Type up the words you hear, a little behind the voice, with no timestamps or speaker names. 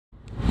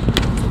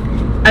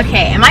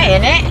Okay, am I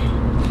in it?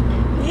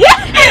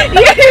 Yeah,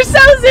 you're so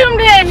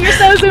zoomed in. You're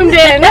so zoomed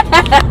in.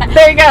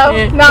 There you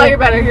go. No, you're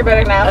better. You're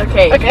better now.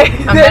 Okay. Okay.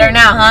 I'm better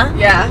now, huh?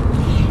 Yeah.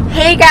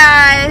 Hey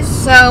guys.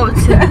 So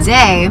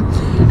today,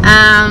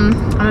 I'm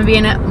gonna be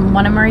in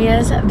one of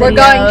Maria's videos. We're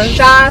going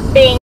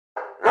shopping.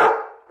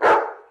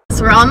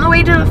 So we're on the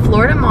way to the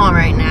Florida Mall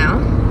right now.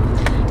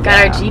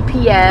 Got our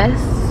GPS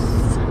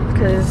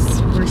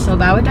because we're so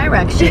bad with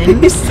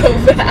directions. So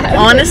bad.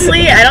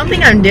 Honestly, I don't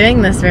think I'm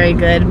doing this very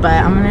good, but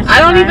I'm gonna try. I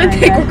don't even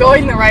think we're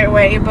going the right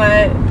way,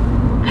 but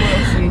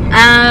we'll see.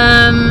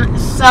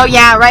 So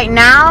yeah, right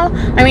now,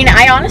 I mean,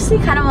 I honestly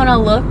kind of want to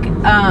look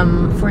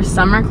for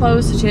summer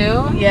clothes too.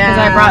 Yeah. Because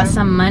I brought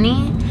some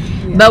money.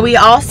 Yeah. But we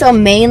also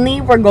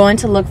we're going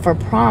to look for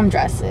prom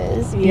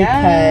dresses.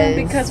 Yeah,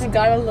 because we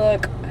gotta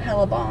look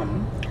hella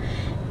bomb.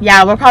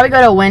 Yeah, we'll probably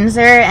go to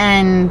Windsor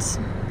and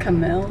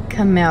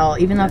Camille,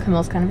 even though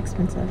Camille's kind of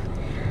expensive.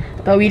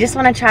 But we just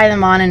want to try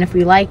them on, and if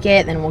we like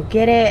it, then we'll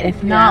get it.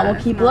 If not,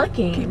 we'll keep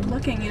looking. Keep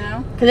looking, you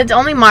know? Because it's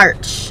only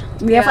March.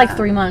 We have like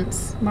 3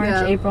 months.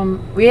 March, April.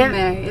 We have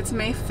May. It's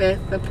May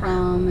 5th, the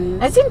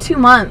prom is. It's in 2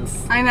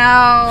 months. I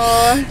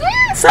know.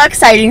 So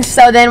exciting.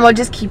 So then we'll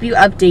just keep you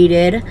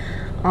updated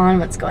on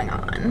what's going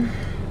on.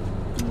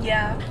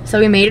 Yeah. So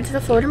we made it to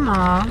the Florida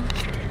Mall.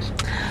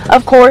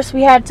 Of course,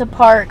 we had to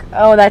park.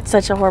 Oh, that's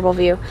such a horrible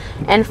view.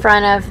 In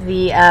front of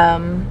the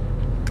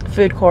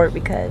food court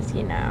because,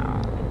 you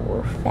know,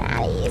 we're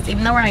fatties.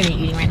 Even though we're not even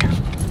eating right now.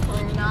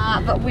 We're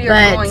not, but we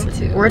are going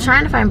to. We're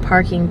trying to find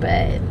parking,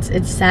 but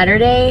it's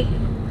Saturday,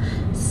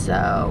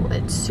 so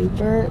it's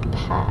super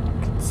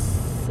packed.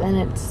 And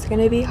it's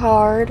going to be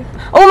hard.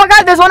 Oh my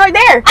God, there's one right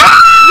there.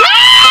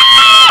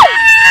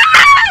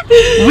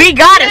 We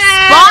got a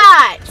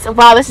spot.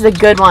 Wow, this is a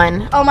good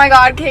one. Oh my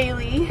God,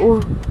 Kaylee.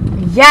 Ooh.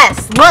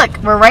 Yes, look,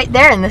 we're right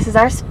there, and this is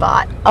our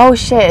spot. Oh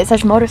shit, it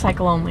says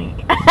motorcycle only.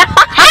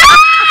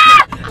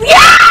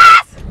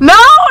 Yes! No,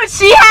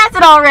 she has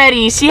it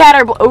already. She had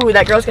her. Oh,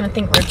 that girl's gonna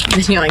think we're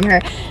videoing her.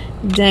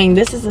 Dang,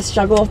 this is the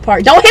struggle of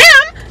part. Don't hit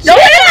him!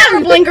 Don't hit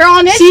him! Blinker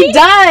on it. She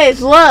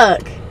does.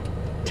 Look.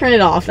 Turn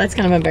it off. That's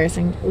kind of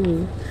embarrassing.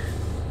 Ooh.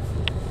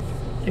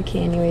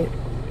 Okay. Anyway,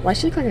 why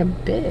she look like a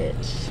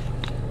bitch?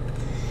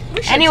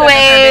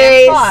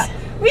 Anyways.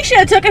 We should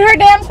have taken her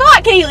damn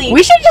spot, Kaylee.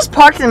 We should have just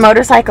parked the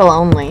motorcycle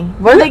only.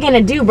 What are they going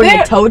to do? Bring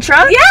a tow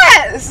truck?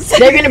 Yes!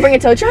 They're going to bring a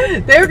tow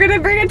truck? They're going to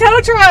bring a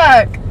tow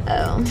truck.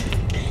 Oh.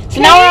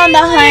 So now we're on the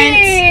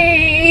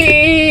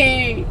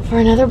hunt for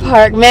another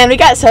park. Man, we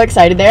got so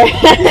excited there.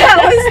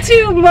 That was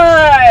too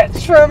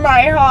much for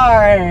my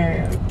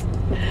heart.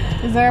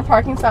 Is there a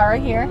parking spot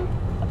right here?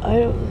 I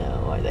don't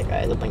know why that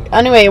guy is looking.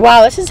 Anyway,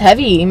 wow, this is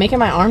heavy. Making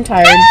my arm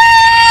tired.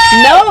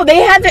 No, they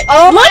had to.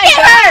 Oh, look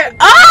at her.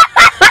 Oh!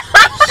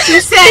 She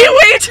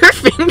waved her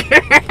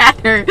finger at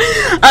her.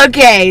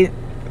 Okay,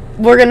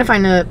 we're gonna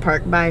find a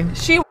park. Bye.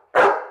 She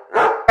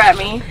at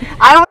me.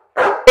 I don't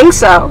think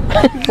so.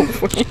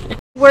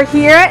 We're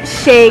here at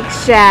Shake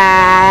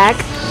Shack.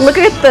 Look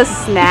at the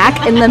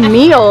snack and the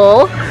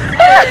meal.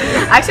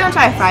 I actually want to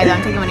try a fry though.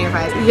 I'm taking one of your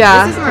fries.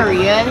 Yeah. This is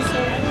Maria's.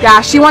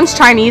 Yeah, she wants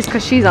Chinese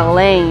because she's a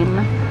lame.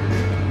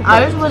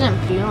 I just wasn't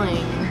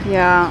feeling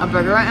a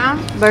burger right now.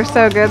 They're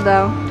so good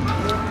though.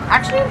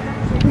 Actually.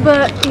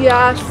 But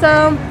yeah,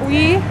 so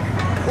we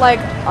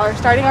are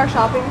starting our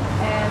shopping,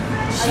 and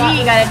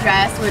she got a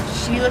dress, which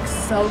she looks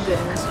so good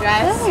in this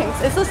dress.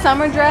 Thanks. It's a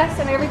summer dress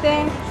and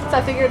everything, so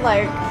I figured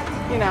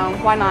you know,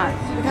 why not?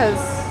 Because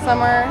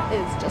summer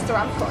is just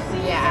around the corner.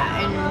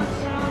 Yeah, and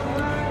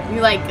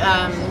we like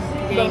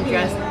getting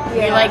dressed.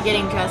 Yeah. We like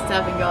getting dressed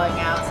up and going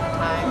out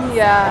sometimes.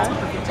 Yeah. That's a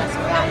perfect dress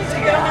for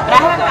that. But I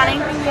haven't found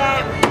anything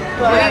yet.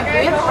 We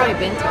haven't really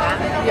been to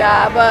that.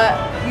 Yeah, but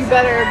you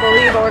better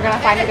believe we're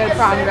gonna find a good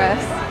prom dress.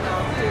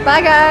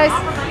 Bye, guys.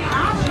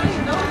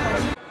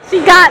 She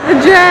got the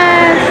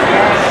dress.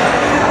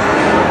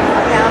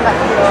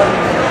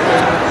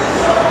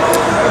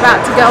 We're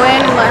about to go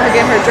in and let her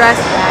get her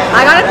dress.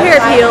 I got a pair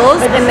of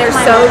heels and they're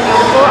so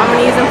beautiful. I'm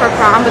gonna use them for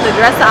prom, but the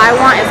dress that I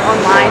want is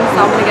online,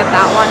 so I'm gonna get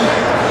that one.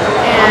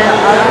 And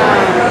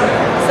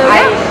so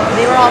yeah,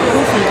 they were all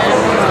poofy.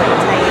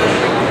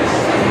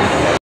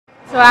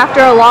 So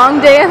after a long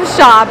day of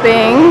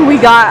shopping,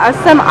 we got us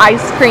some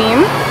ice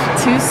cream.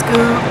 2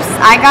 scoops.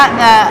 I got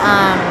the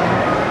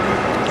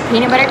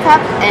peanut butter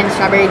cup and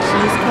strawberry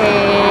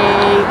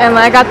cheesecake. And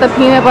I got the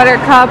peanut butter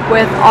cup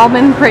with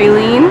almond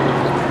praline.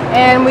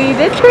 And we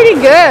did pretty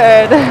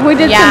good. We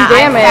did some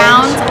damage. I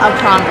found a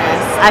prom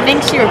dress. I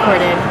think she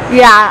recorded.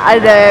 Yeah,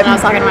 I did. And I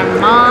was talking to my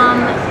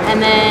mom,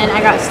 and then I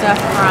got stuff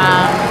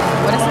from,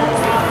 what is this?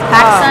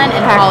 PacSun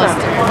and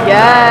Hollister.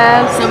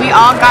 Yes. So we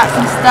all got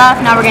some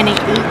stuff. Now we're gonna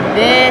eat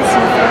this.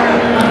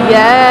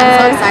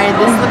 Yes. I'm so excited.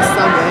 This looks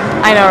so good.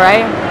 I know,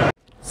 right?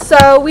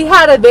 So we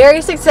had a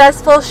very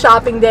successful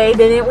shopping day,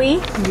 didn't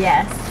we?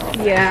 Yes.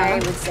 Yeah. I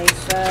would say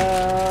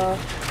so.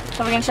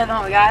 So we're gonna show them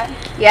what we got?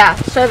 Yeah,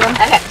 show them.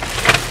 Okay.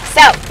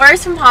 So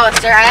first from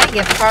Hollister, I got a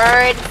gift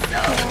card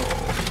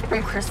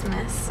from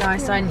Christmas, so I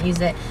still didn't use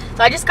it.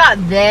 So I just got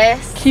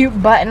this.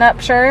 Cute button-up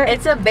shirt.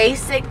 It's a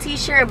basic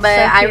t-shirt, but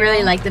So I cute.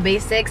 really like the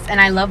basics,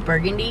 and I love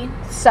burgundy.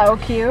 So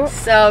cute.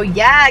 So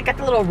yeah, I got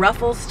the little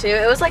ruffles too.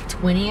 It was like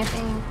 20, I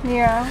think.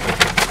 Yeah.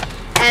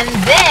 And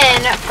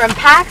then from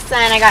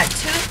PacSun, I got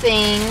 2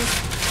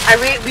 things.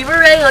 We were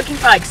really looking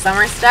for like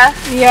summer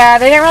stuff. Yeah,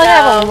 they didn't really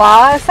have a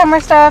lot of summer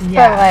stuff,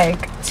 Yeah. but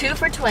like 2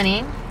 for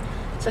 20.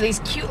 So these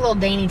cute little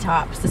dainty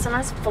tops. This one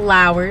has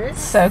flowers.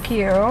 so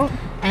cute.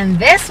 And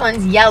this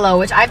one's yellow,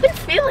 which I've been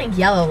feeling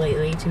yellow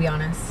lately, to be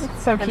honest.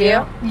 It's so Have cute.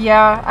 you?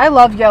 Yeah, I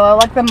love yellow,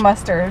 like the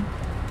mustard.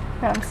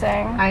 You know what I'm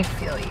saying? I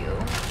feel you.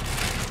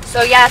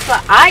 So yeah, that's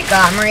what I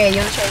got. Maria, you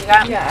want to show what you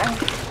got? Yeah.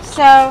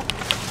 So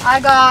I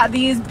got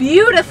these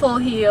beautiful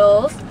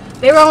heels.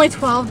 They were only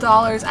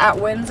 $12 at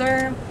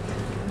Windsor,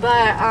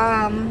 but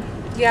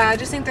yeah, I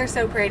just think they're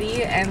so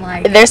pretty and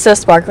like They're so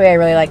sparkly. I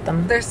really like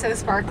them. they're so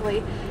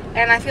sparkly.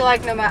 And I feel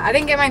like no matter, I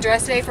didn't get my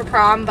dress today for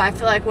prom, but I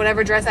feel like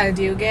whatever dress I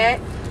do get,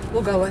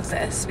 we'll go with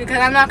this because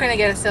I'm not gonna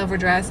get a silver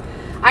dress.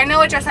 I know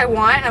what dress I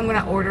want, and I'm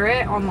gonna order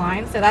it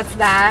online. So that's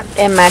that.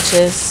 It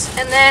matches.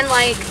 And then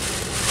like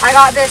I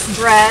got this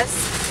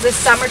dress, this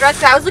summer dress.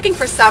 'Cause I was looking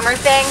for summer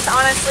things,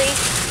 honestly.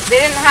 They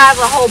didn't have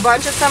a whole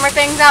bunch of summer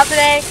things out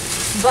today,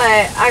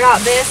 but I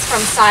got this from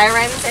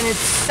Sirens, and it's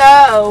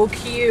so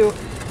cute.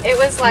 It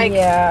was like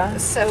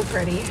so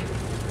pretty.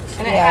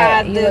 And it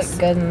had you this, look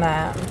good in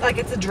that. like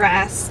it's a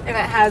dress, and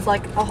it has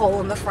like a hole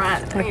in the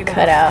front. Like You know,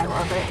 cut out. I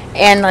love it.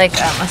 And like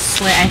a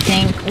slit, I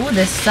think. Ooh,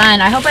 the sun.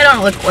 I hope I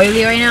don't look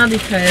oily right now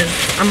because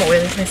I'm an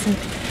oily person.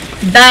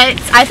 But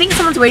I think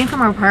someone's waiting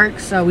from our park,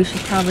 so we should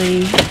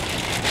probably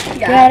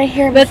get out of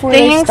here But before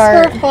they thanks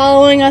start. for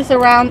following us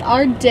around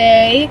our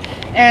day,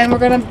 and we're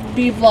gonna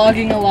be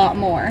vlogging a lot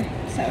more.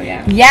 So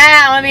yeah.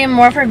 Yeah, I'm gonna be in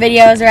more for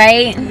videos,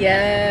 right?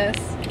 Yes.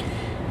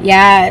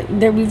 Yeah,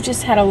 we've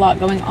just had a lot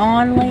going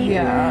on lately.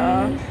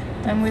 Yeah.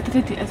 And we have to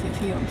take the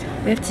SAT on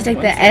Saturday. We have to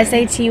take the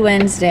SAT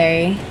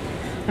Wednesday.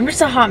 I'm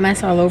just a hot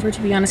mess all over,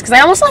 to be honest, because I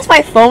almost lost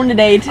my phone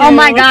today, too. Oh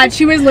my god,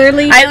 she was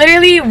literally. I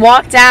literally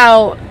walked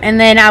out, and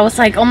then I was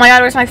like, oh my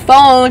god, where's my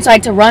phone? So I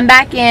had to run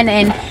back in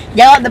and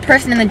yell at the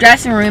person in the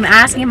dressing room,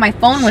 asking if my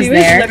phone was She was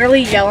there.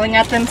 literally yelling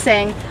at them,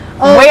 saying,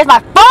 "Oh, Where's my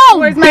phone,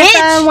 where's my bitch?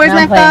 phone? Where's No,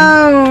 my I'm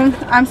playing.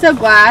 phone?" I'm so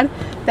glad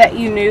that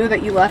you knew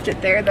that you left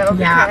it there, though.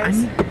 Yeah,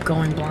 Because I'm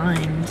going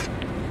blind.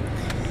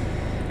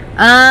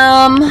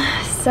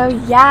 So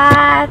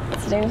yeah,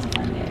 today was a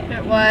fun day.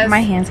 it was. My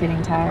hand's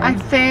getting tired. I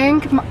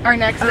think our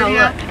next Oh,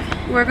 video,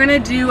 we're gonna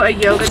do a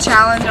yoga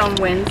challenge on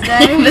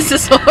Wednesday. This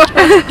is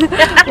horrible.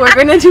 We're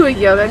gonna do a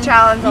yoga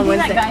challenge on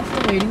Wednesday. That guy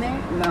still waiting there?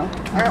 No,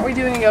 aren't we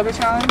doing a yoga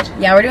challenge?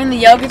 Yeah, we're doing the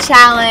yoga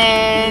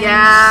challenge.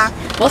 Yeah.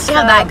 We'll see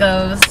how that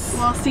goes.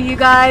 We'll see you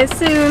guys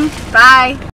soon. Bye.